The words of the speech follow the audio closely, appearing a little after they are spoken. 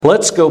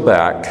Let's go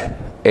back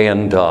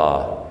and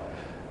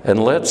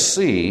let's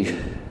see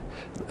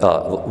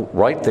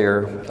right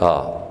there,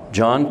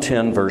 John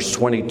 10, verse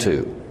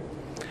 22.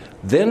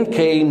 Then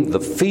came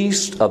the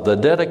feast of the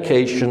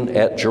dedication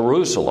at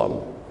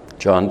Jerusalem.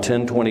 John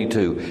 10,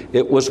 22.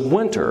 It was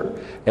winter,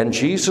 and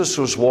Jesus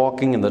was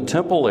walking in the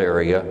temple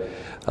area,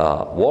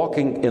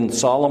 walking in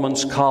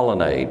Solomon's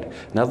colonnade.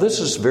 Now, this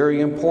is very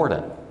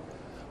important.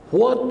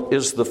 What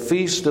is the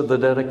Feast of the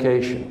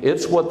Dedication?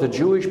 It's what the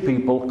Jewish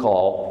people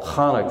call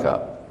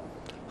Hanukkah.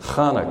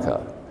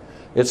 Hanukkah.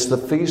 It's the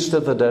Feast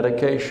of the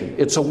Dedication.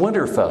 It's a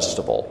winter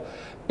festival.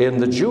 In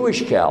the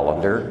Jewish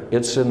calendar,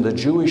 it's in the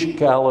Jewish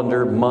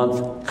calendar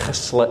month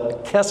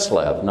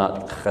Kislev,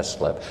 not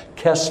Cheslev,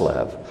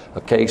 Kislev,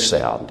 a K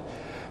sound.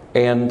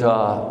 And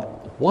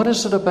what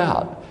is it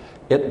about?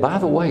 By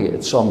the way,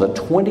 it's on the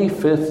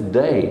 25th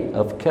day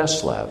of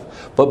Kislev.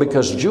 But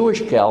because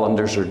Jewish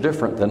calendars are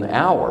different than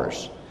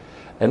ours,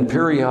 and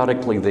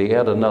periodically they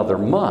add another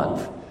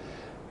month,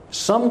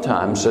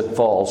 sometimes it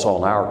falls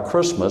on our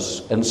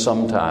Christmas, and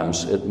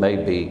sometimes it may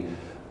be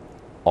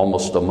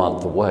almost a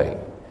month away.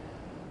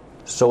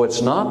 So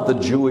it's not the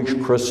Jewish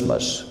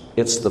Christmas,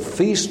 it's the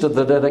Feast of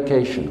the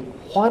Dedication.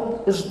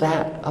 What is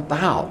that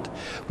about?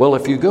 Well,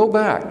 if you go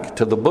back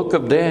to the book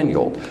of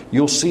Daniel,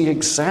 you'll see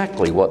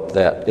exactly what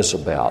that is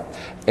about.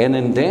 And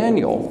in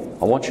Daniel,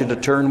 I want you to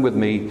turn with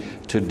me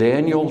to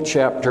Daniel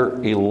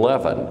chapter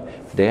 11.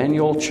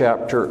 Daniel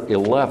chapter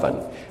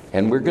 11.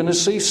 And we're going to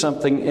see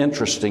something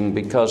interesting,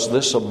 because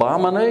this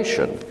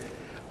abomination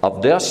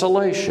of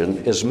desolation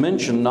is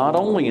mentioned not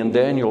only in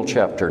Daniel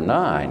chapter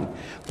 9,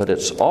 but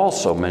it's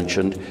also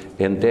mentioned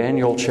in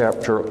Daniel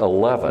chapter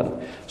 11.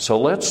 So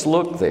let's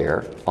look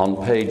there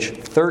on page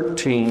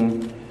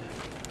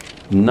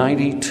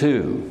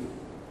 1392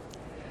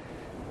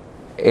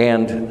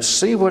 and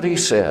see what he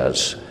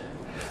says.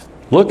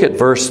 Look at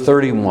verse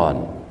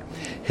 31.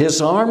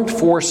 His armed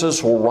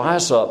forces will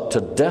rise up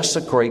to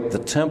desecrate the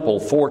temple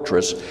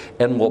fortress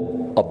and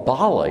will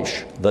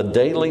abolish the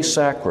daily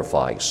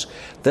sacrifice.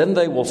 Then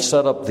they will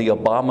set up the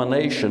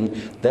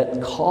abomination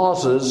that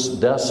causes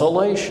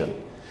desolation.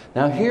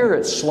 Now here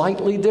it's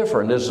slightly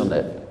different, isn't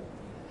it?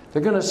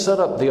 They're going to set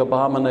up the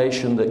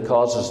abomination that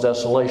causes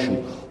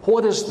desolation.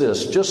 What is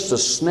this? Just a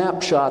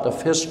snapshot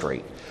of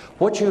history.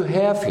 What you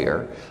have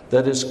here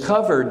that is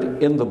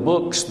covered in the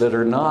books that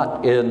are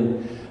not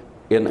in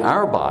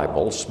our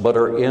Bibles, but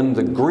are in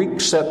the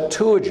Greek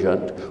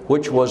Septuagint,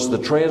 which was the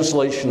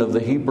translation of the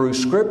Hebrew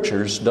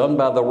Scriptures done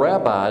by the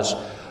rabbis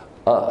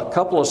a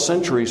couple of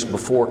centuries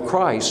before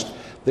Christ.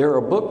 There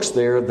are books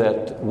there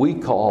that we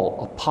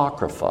call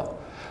Apocrypha.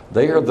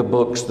 They are the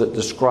books that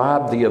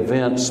describe the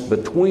events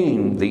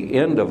between the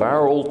end of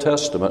our Old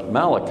Testament,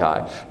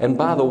 Malachi. And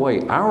by the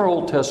way, our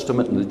Old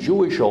Testament and the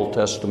Jewish Old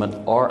Testament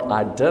are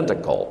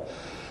identical.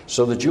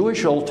 So the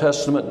Jewish Old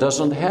Testament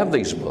doesn't have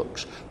these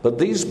books. But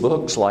these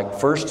books, like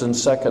 1st and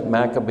 2nd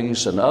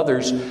Maccabees and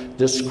others,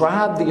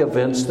 describe the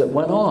events that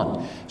went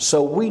on.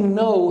 So we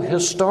know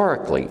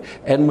historically,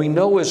 and we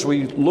know as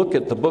we look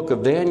at the book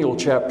of Daniel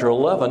chapter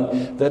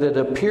 11, that it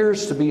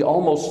appears to be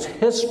almost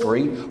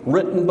history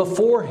written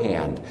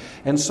beforehand.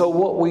 And so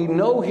what we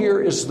know here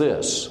is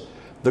this.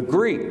 The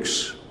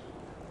Greeks,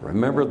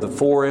 remember the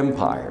four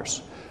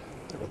empires.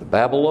 There were the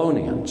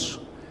Babylonians.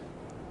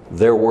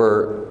 There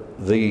were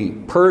the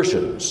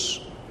Persians,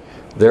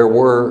 there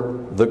were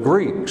the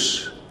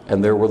Greeks,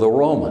 and there were the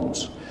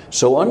Romans.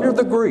 So under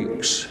the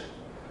Greeks,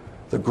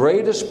 the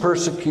greatest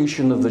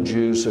persecution of the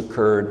Jews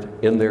occurred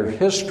in their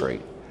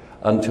history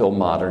until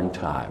modern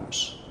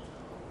times.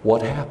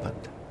 What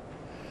happened?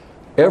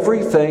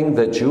 Everything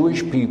that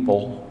Jewish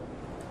people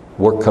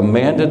were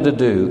commanded to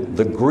do,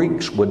 the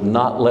Greeks would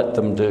not let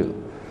them do.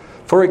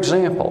 For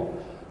example,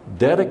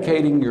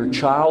 dedicating your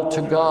child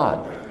to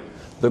God.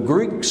 The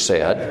Greeks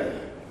said,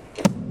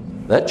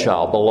 that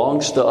child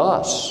belongs to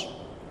us.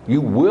 You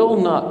will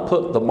not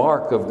put the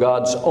mark of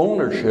God's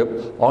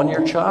ownership on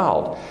your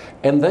child.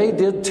 And they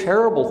did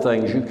terrible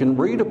things you can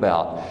read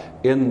about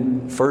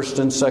in 1st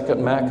and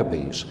 2nd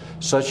Maccabees,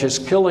 such as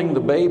killing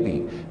the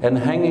baby and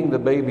hanging the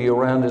baby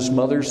around his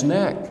mother's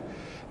neck,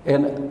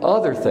 and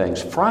other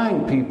things,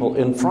 frying people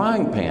in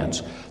frying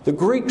pans. The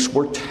Greeks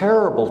were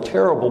terrible,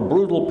 terrible,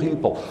 brutal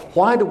people.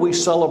 Why do we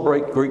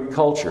celebrate Greek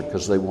culture?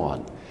 Because they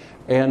won.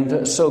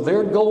 And so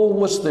their goal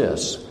was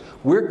this.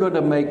 We're going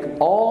to make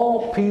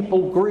all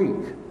people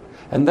Greek.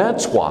 And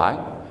that's why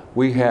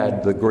we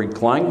had the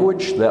Greek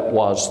language that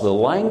was the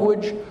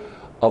language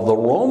of the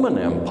Roman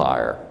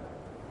Empire.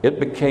 It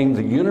became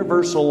the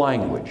universal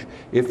language.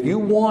 If you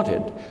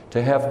wanted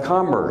to have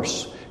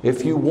commerce,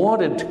 if you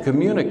wanted to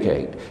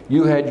communicate,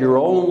 you had your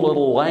own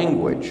little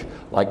language,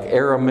 like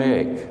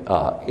Aramaic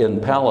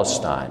in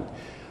Palestine.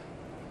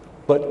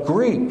 But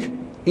Greek,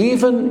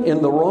 even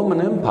in the Roman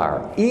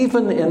Empire,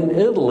 even in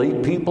Italy,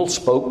 people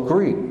spoke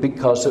Greek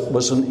because it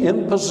was an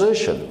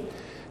imposition.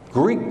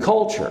 Greek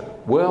culture.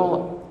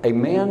 Well, a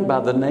man by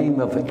the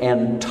name of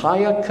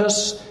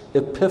Antiochus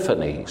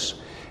Epiphanes,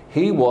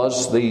 he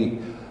was the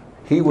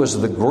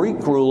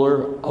Greek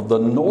ruler of the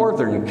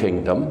northern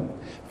kingdom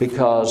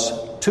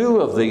because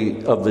two of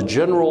the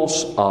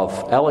generals of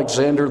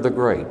Alexander the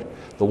Great,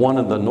 the one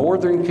in the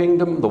northern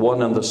kingdom, the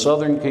one in the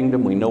southern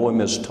kingdom, we know him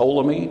as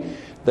Ptolemy,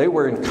 they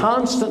were in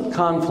constant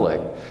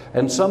conflict.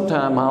 And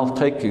sometime I'll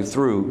take you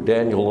through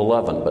Daniel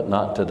 11, but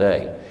not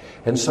today.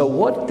 And so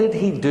what did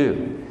he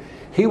do?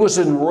 He was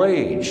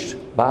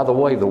enraged. By the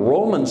way, the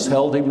Romans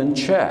held him in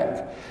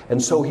check. And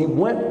so he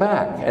went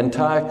back,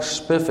 Antiochus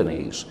IV.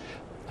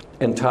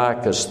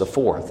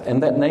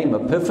 And that name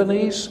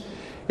Epiphanes,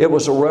 it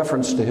was a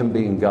reference to him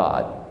being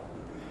God.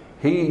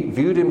 He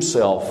viewed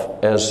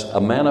himself as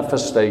a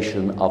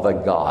manifestation of a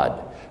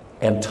God.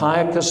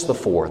 Antiochus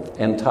IV,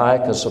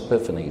 Antiochus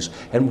Epiphanes.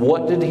 And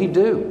what did he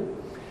do?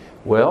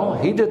 Well,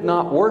 he did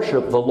not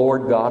worship the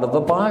Lord God of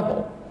the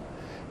Bible.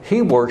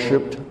 He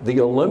worshiped the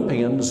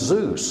Olympian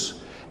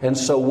Zeus. And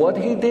so what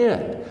he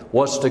did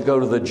was to go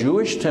to the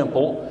Jewish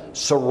temple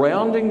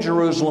surrounding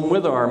Jerusalem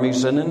with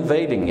armies and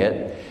invading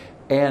it,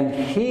 and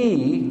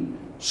he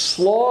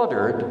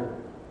slaughtered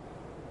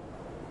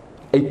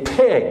a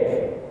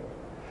pig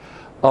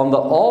on the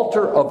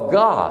altar of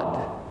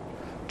God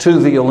to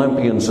the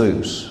Olympian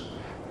Zeus.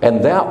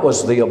 And that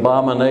was the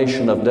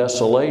abomination of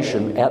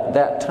desolation at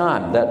that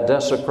time, that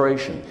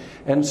desecration.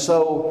 And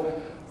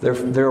so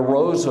there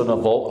arose a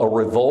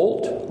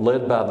revolt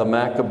led by the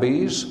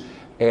Maccabees,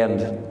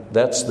 and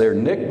that's their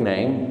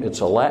nickname.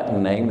 It's a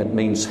Latin name. It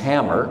means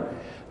hammer.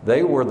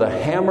 They were the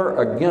hammer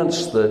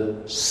against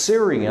the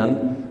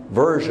Syrian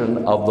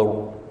version of the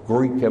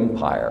Greek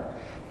Empire.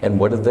 And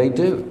what did they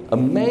do?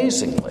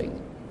 Amazingly,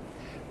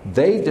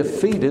 they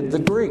defeated the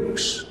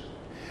Greeks.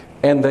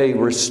 And they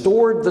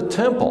restored the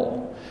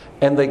temple.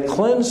 And they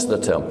cleansed the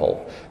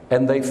temple.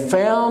 And they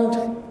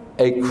found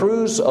a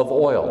cruse of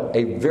oil,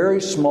 a very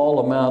small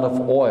amount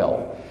of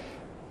oil.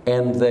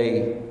 And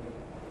they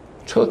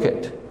took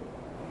it.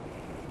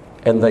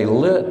 And they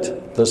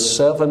lit the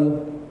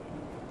 7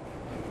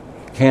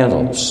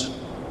 candles,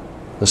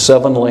 the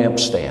 7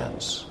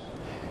 lampstands.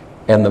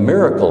 And the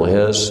miracle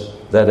is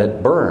that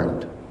it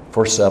burned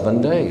for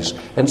 7 days.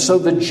 And so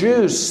the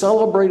Jews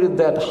celebrated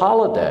that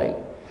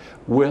holiday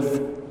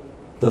with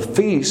the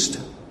feast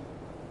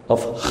of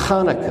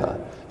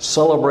Hanukkah,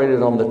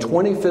 celebrated on the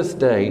 25th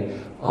day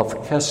of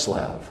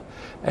Kislev.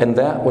 And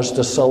that was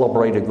to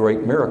celebrate a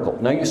great miracle.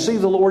 Now you see,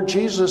 the Lord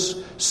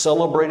Jesus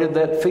celebrated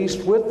that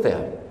feast with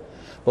them.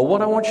 But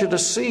what I want you to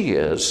see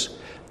is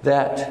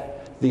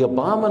that the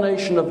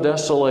abomination of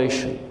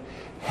desolation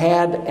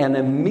had an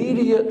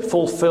immediate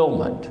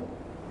fulfillment.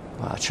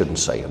 Well, I shouldn't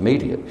say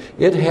immediate.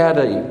 It had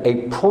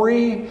a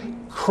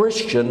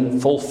pre-Christian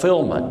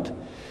fulfillment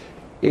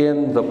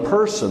in the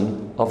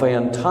person of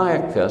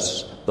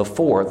Antiochus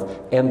IV,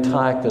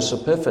 Antiochus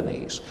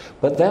Epiphanes.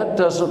 But that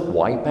doesn't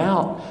wipe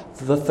out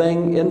the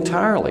thing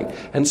entirely.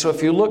 And so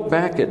if you look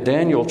back at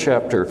Daniel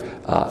chapter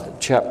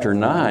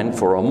 9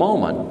 for a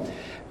moment,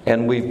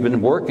 and we've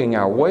been working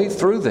our way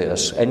through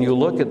this, and you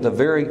look at the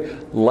very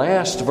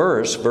last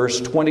verse,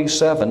 verse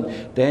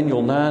 27,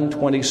 Daniel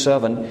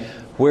 9:27,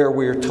 where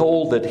we're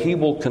told that he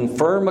will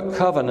confirm a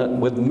covenant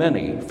with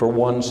many for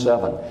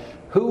 1/7.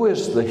 Who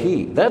is the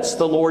he? That's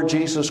the Lord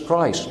Jesus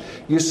Christ.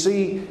 You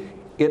see,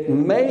 it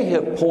may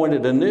have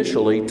pointed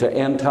initially to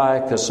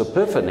Antiochus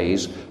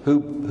Epiphanes,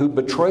 who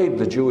betrayed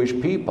the Jewish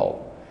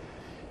people.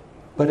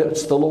 But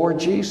it's the Lord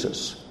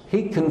Jesus.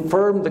 He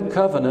confirmed the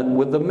covenant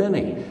with the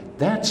many.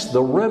 That's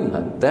the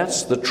remnant.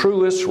 That's the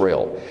true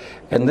Israel.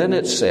 And then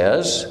it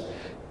says,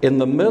 in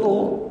the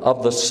middle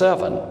of the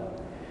 7,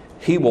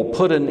 he will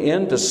put an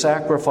end to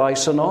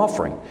sacrifice and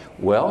offering.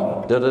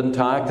 Well, did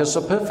Antiochus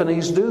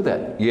Epiphanes do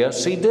that?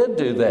 Yes, he did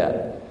do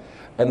that.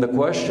 And the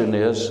question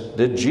is,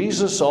 did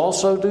Jesus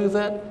also do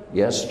that?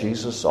 Yes,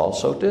 Jesus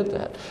also did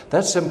that.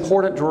 That's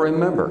important to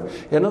remember.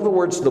 In other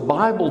words, the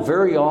Bible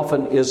very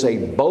often is a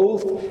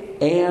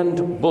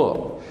both-and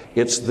book.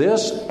 It's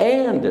this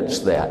and it's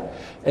that.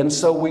 And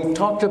so we've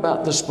talked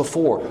about this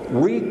before.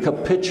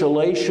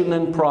 Recapitulation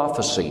and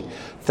prophecy.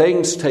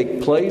 Things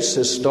take place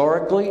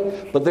historically,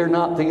 but they're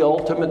not the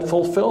ultimate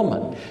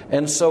fulfillment.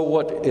 And so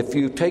if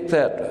you take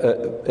that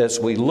as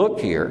we look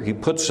here, he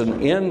puts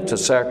an end to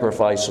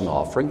sacrifice and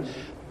offering.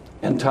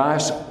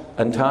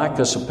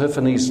 Antiochus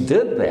Epiphanes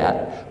did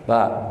that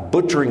by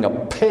butchering a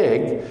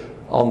pig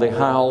on the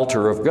high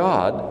altar of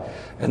God,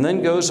 and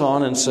then goes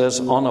on and says,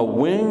 on a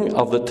wing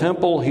of the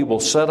temple he will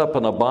set up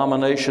an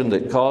abomination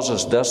that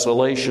causes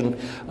desolation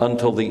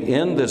until the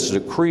end that's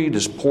decreed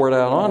is poured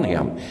out on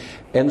him.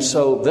 And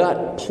so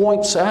that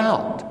points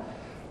out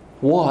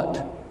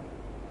what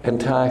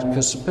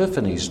Antiochus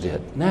Epiphanes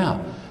did.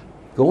 Now,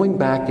 going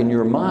back in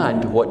your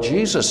mind to what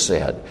Jesus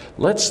said,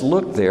 let's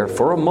look there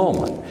for a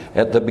moment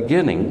at the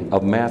beginning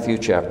of Matthew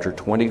chapter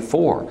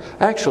 24.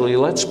 Actually,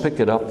 let's pick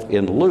it up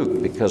in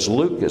Luke, because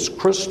Luke is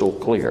crystal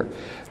clear.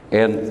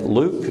 And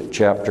Luke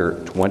chapter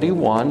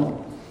 21,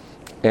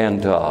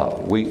 and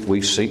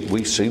we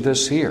see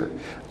this here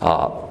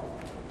on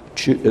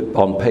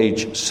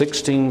page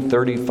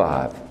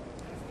 1635.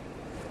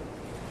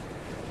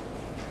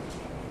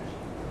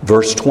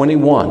 Verse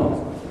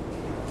 21,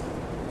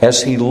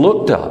 as he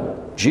looked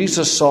up,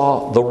 Jesus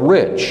saw the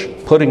rich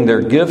putting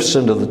their gifts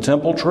into the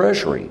temple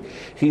treasury.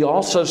 He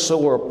also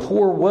saw a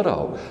poor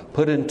widow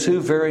put in 2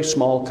 very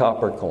small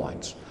copper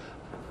coins.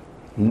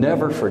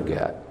 Never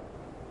forget,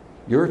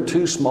 your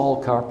 2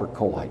 small copper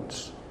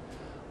coins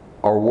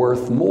are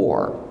worth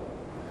more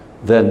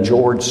than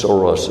George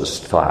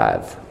Soros'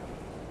 tithe.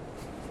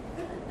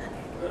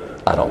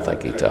 I don't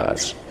think he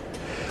tithes,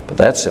 but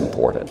that's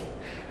important.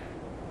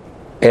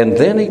 And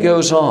then he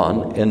goes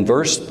on in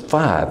verse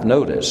 5,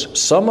 notice,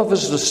 some of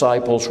his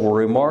disciples were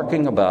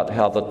remarking about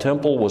how the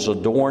temple was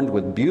adorned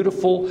with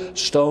beautiful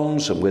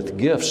stones and with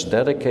gifts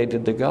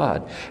dedicated to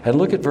God. And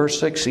look at verse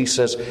 6, he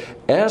says,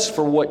 as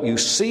for what you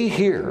see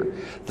here,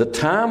 the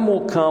time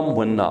will come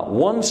when not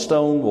one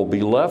stone will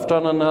be left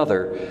on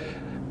another.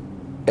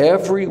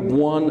 Every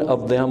one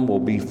of them will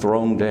be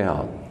thrown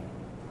down.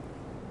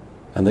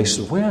 And they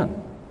said,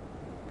 when?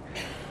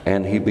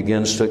 And he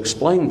begins to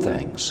explain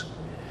things.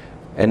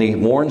 And he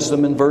warns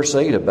them in verse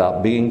 8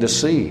 about being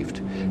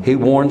deceived. He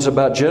warns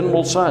about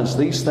general signs.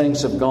 These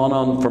things have gone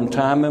on from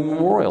time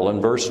immemorial. In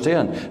verse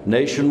 10,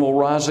 nation will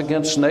rise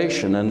against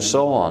nation, and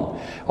so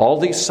on. All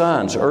these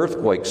signs,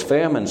 earthquakes,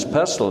 famines,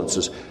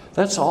 pestilences,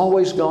 that's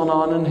always gone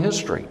on in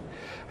history.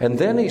 And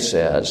then he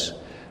says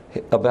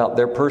about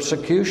their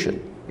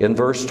persecution in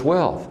verse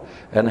 12,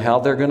 and how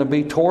they're going to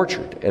be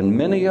tortured, and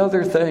many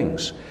other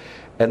things.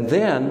 And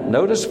then,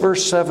 notice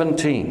verse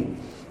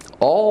 17,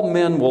 all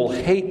men will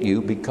hate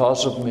you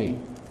because of me.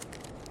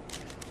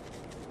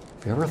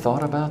 Have you ever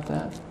thought about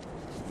that?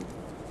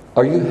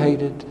 Are you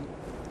hated?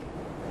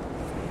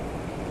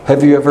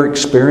 Have you ever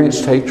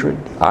experienced hatred?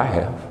 I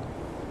have.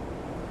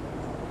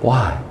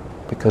 Why?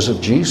 Because of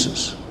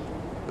Jesus.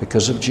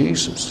 Because of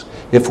Jesus.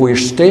 If we're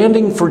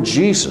standing for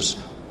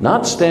Jesus,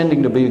 not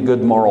standing to be a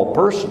good moral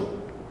person,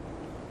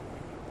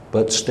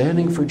 but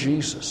standing for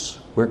Jesus,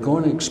 we're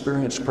going to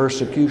experience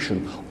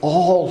persecution.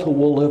 All who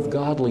will live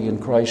godly in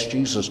Christ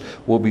Jesus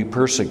will be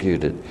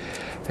persecuted.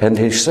 And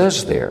he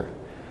says there,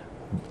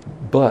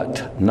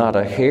 but not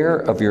a hair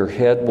of your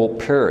head will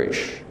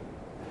perish.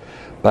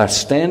 By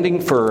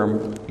standing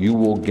firm, you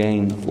will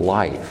gain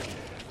life.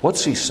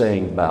 What's he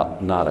saying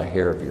about not a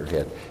hair of your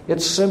head?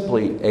 It's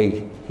simply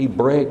a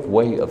Hebraic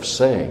way of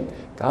saying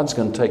God's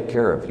going to take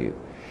care of you.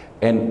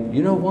 And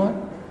you know what?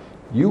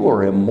 You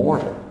are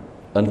immortal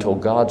until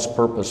God's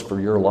purpose for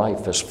your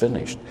life is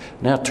finished.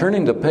 Now,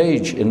 turning the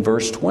page in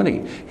verse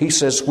 20, he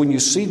says, when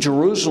you see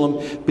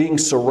Jerusalem being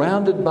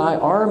surrounded by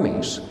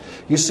armies,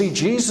 you see,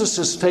 Jesus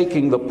is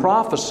taking the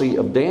prophecy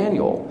of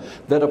Daniel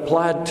that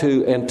applied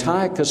to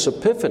Antiochus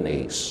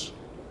Epiphanes,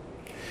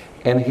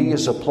 and he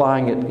is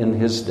applying it in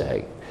his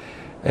day.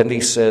 And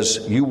he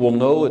says, you will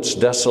know its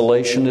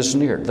desolation is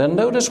near. Then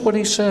notice what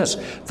he says.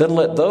 Then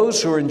let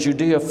those who are in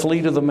Judea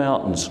flee to the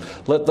mountains.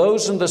 Let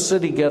those in the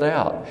city get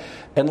out.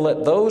 And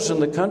let those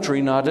in the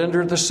country not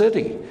enter the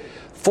city.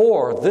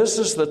 For this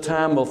is the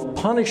time of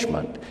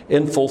punishment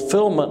in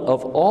fulfillment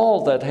of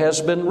all that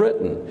has been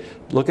written.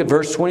 Look at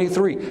verse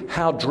 23.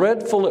 How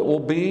dreadful it will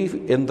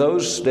be in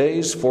those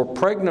days for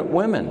pregnant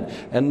women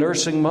and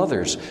nursing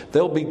mothers.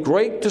 There'll be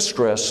great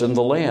distress in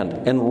the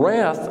land and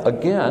wrath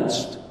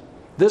against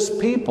this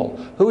people.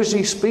 Who is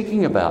he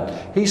speaking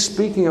about? He's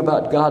speaking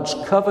about God's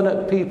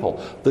covenant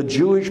people, the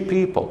Jewish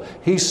people.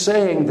 He's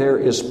saying there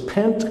is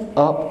pent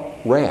up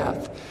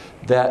wrath,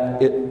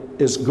 that it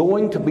is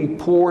going to be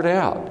poured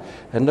out.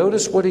 And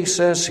notice what he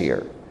says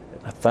here.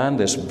 I find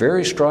this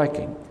very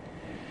striking.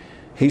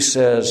 He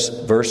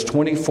says, verse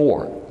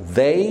 24,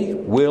 they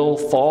will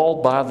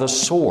fall by the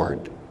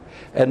sword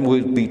and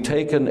will be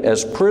taken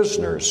as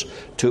prisoners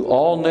to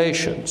all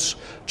nations.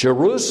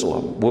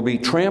 Jerusalem will be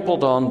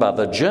trampled on by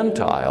the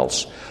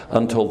Gentiles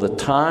until the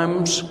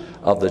times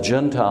of the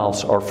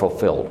Gentiles are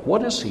fulfilled.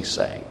 What is he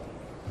saying?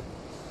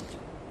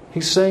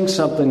 He's saying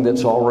something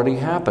that's already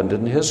happened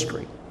in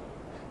history.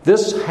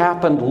 This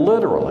happened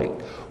literally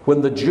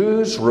when the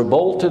Jews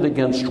revolted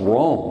against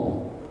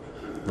Rome,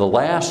 the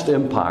last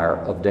empire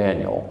of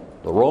Daniel,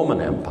 the Roman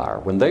Empire.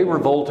 When they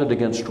revolted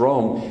against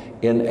Rome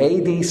in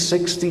AD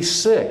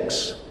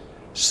 66,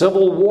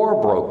 civil war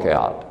broke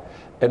out.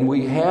 And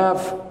we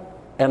have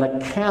an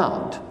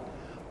account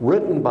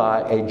written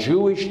by a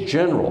Jewish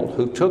general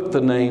who took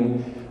the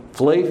name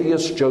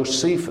Flavius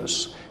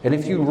Josephus. And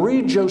if you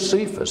read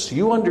Josephus,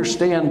 you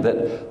understand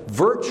that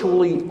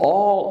virtually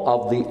all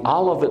of the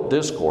Olivet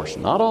Discourse,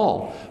 not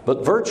all,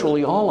 but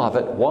virtually all of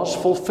it was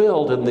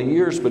fulfilled in the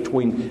years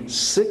between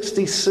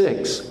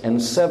 66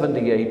 and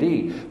 70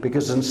 AD.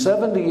 Because in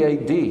 70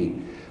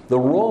 AD, the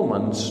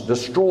Romans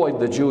destroyed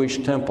the Jewish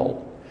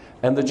temple.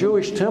 And the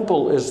Jewish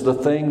temple is the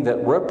thing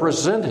that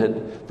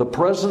represented the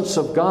presence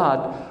of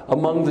God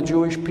among the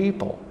Jewish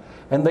people.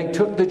 And they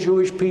took the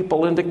Jewish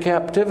people into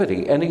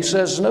captivity. And he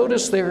says,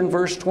 notice there in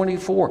verse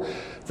 24,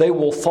 they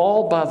will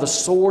fall by the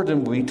sword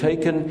and be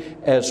taken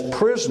as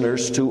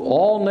prisoners to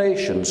all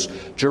nations.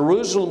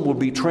 Jerusalem will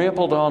be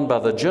trampled on by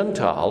the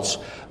Gentiles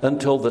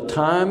until the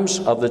times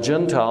of the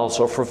Gentiles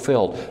are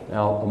fulfilled.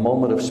 Now, a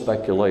moment of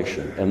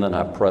speculation, and then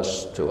I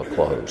press to a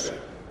close.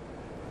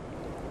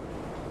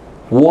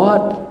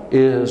 What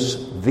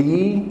is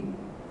the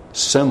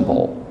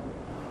symbol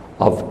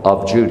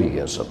of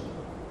Judaism.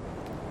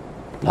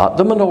 Not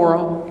the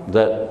menorah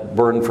that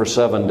burned for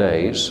 7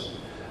 days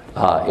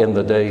in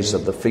the days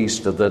of the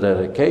Feast of the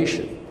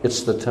Dedication.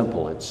 It's the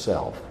temple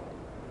itself.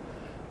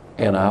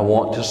 And I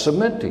want to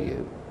submit to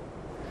you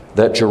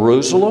that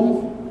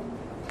Jerusalem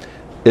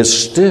is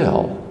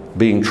still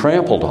being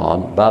trampled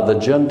on by the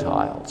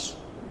Gentiles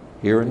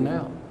here and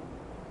now.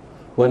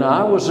 When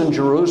I was in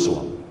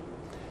Jerusalem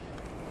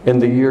in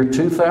the year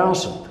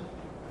 2000,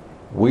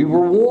 we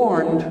were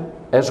warned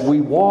as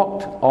we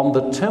walked on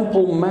the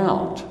Temple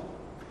Mount,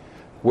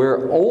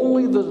 where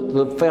only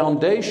the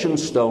foundation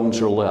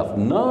stones are left.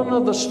 None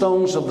of the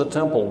stones of the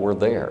temple were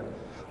there.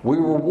 We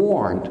were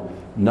warned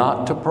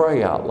not to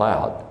pray out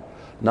loud,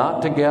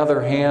 not to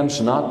gather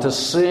hands, not to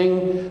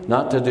sing,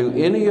 not to do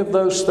any of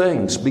those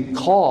things,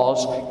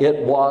 because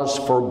it was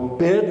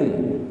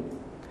forbidden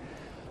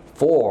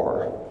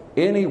for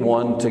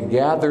anyone to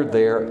gather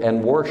there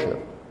and worship.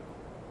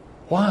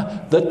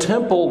 Why? The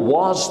temple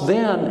was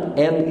then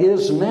and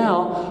is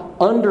now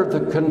under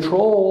the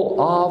control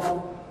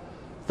of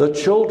the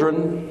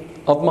children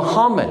of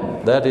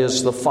Muhammad, that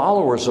is, the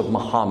followers of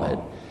Muhammad.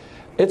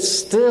 It's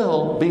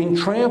still being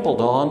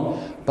trampled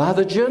on by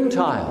the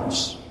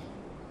Gentiles.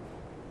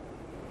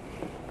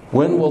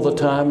 When will the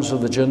times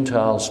of the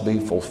Gentiles be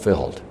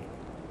fulfilled?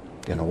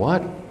 You know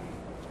what?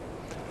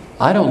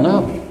 I don't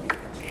know.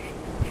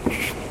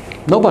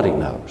 Nobody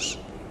knows.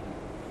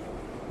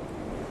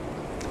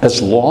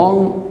 As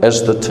long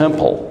as the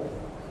temple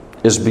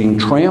is being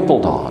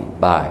trampled on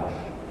by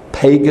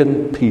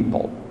pagan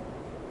people,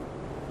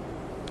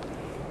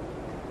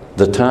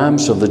 the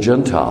times of the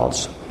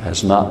Gentiles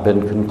has not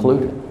been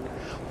concluded.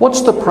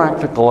 What's the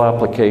practical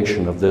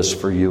application of this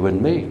for you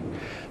and me?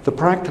 The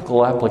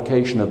practical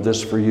application of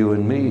this for you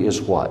and me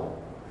is what?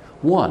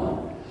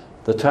 One,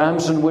 the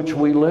times in which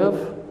we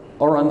live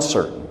are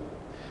uncertain.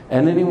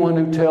 And anyone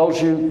who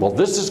tells you, well,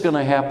 this is going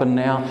to happen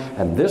now,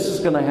 and this is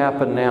going to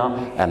happen now,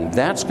 and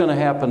that's going to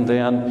happen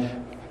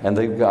then, and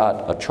they've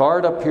got a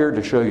chart up here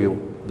to show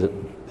you that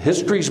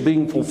history's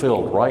being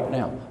fulfilled right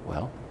now.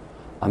 Well,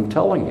 I'm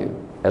telling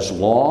you, as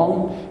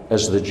long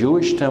as the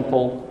Jewish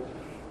temple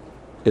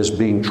is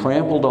being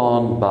trampled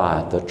on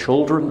by the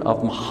children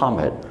of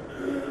Muhammad,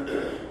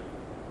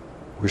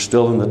 we're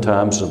still in the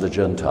times of the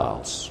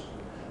Gentiles.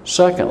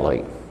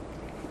 Secondly,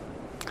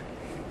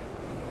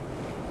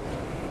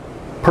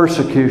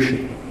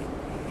 persecution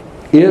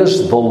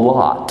is the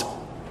lot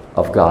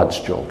of God's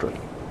children.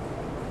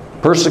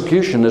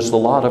 Persecution is the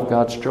lot of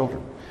God's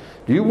children.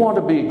 Do you want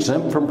to be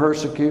exempt from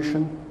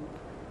persecution?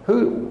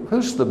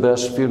 Who's the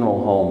best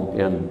funeral home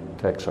in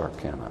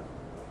Texarkana?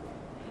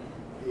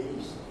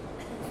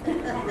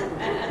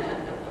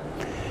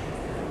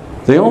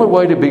 The only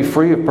way to be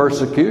free of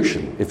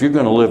persecution, if you're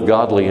going to live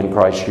godly in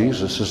Christ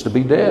Jesus, is to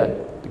be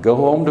dead, to go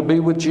home to be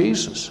with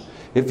Jesus.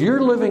 If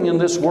you're living in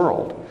this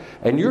world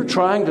and you're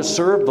trying to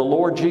serve the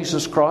Lord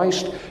Jesus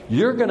Christ,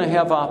 you're going to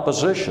have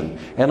opposition.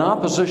 And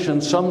opposition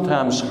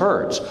sometimes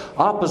hurts.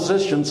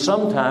 Opposition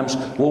sometimes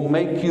will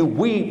make you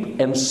weep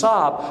and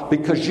sob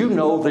because you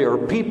know there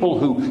are people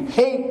who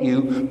hate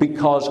you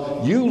because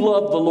you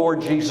love the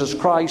Lord Jesus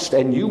Christ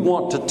and you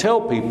want to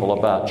tell people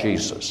about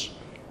Jesus.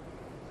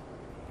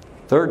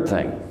 Third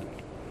thing,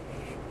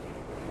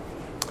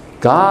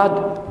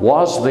 God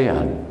was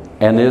then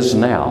and is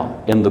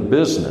now in the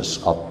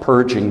business of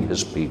purging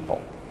His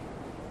people.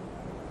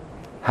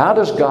 How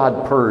does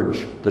God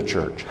purge the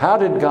church? How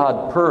did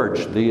God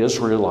purge the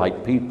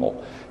Israelite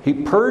people? He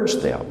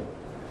purged them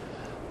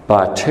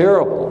by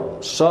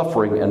terrible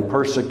suffering and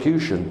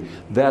persecution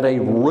that a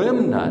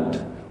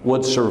remnant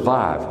would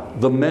survive.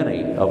 The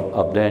many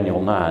of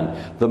Daniel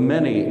 9, the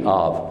many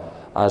of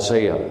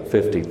Isaiah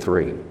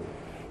 53,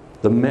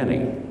 the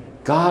many.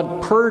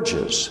 God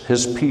purges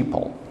His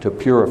people to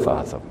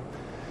purify them.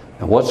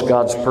 And what's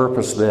God's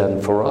purpose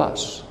then for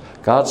us?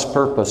 God's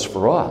purpose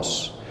for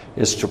us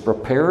is to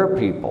prepare a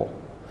people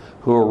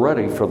who are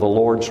ready for the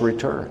Lord's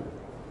return.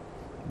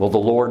 Will the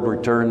Lord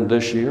return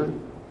this year?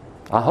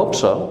 I hope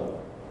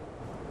so.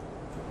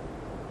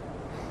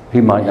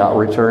 He might not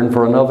return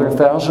for another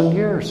 1,000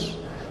 years.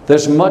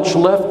 There's much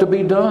left to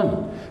be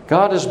done.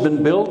 God has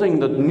been building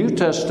the New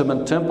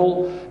Testament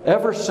temple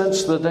ever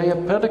since the day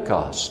of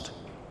Pentecost.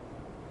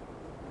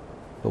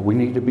 But we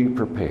need to be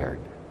prepared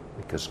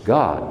because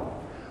God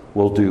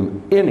will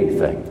do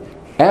anything,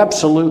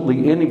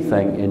 absolutely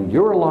anything in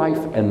your life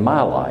and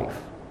my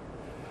life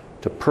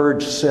to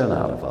purge sin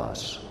out of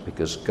us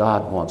because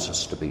God wants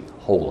us to be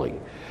holy.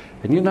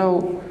 And you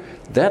know,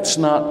 that's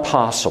not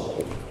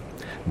possible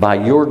by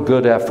your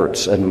good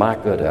efforts and my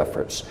good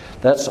efforts.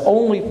 That's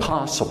only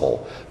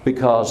possible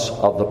because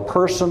of the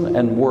person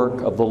and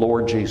work of the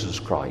Lord Jesus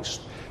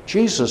Christ.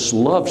 Jesus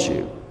loves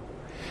you.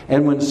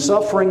 And when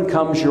suffering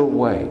comes your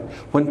way,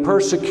 when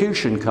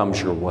persecution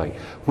comes your way,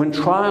 when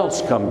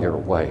trials come your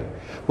way,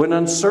 when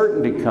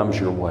uncertainty comes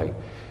your way,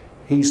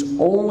 He's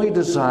only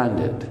designed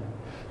it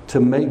to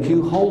make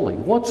you holy.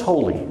 What's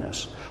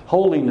holiness?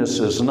 Holiness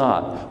is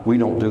not, we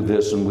don't do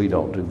this and we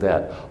don't do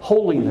that.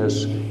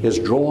 Holiness is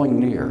drawing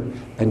near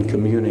and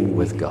communing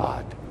with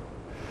God.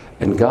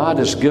 And God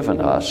has given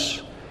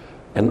us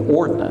an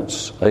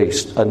ordinance,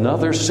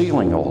 another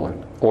sealing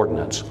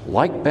ordinance.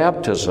 Like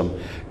baptism,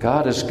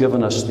 God has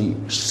given us the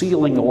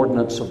sealing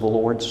ordinance of the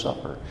Lord's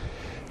Supper.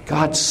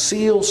 God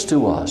seals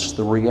to us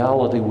the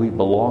reality we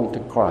belong to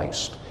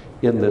Christ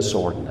in this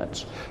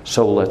ordinance.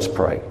 So let's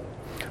pray.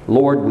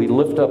 Lord, we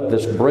lift up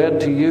this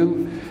bread to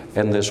you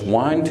and this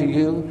wine to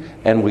you,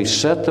 and we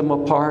set them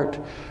apart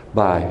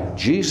by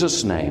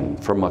Jesus' name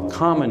from a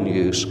common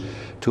use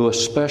to a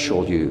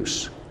special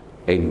use.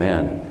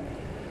 Amen.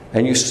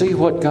 And you see,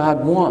 what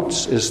God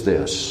wants is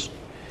this.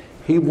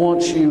 He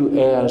wants you,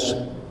 as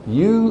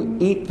you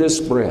eat this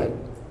bread,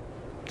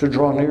 to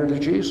draw near to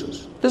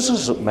Jesus. This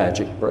isn't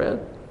magic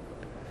bread.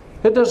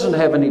 It doesn't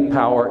have any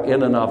power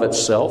in and of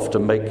itself to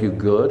make you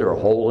good or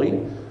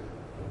holy.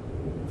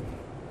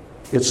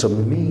 It's a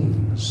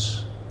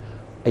means,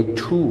 a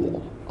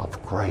tool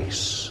of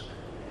grace.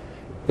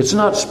 It's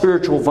not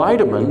spiritual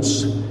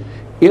vitamins.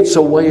 It's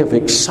a way of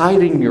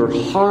exciting your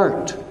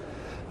heart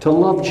to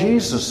love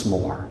Jesus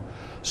more.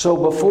 So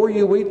before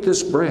you eat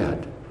this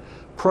bread,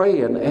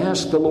 pray and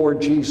ask the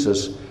Lord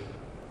Jesus,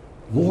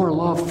 more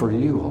love for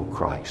you, O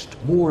Christ,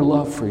 more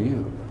love for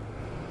you.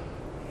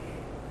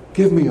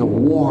 Give me a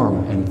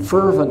warm and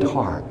fervent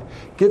heart.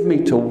 Give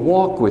me to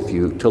walk with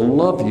you, to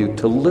love you,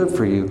 to live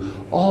for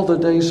you all the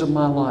days of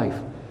my life.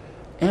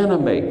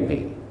 Animate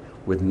me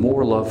with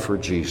more love for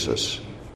Jesus.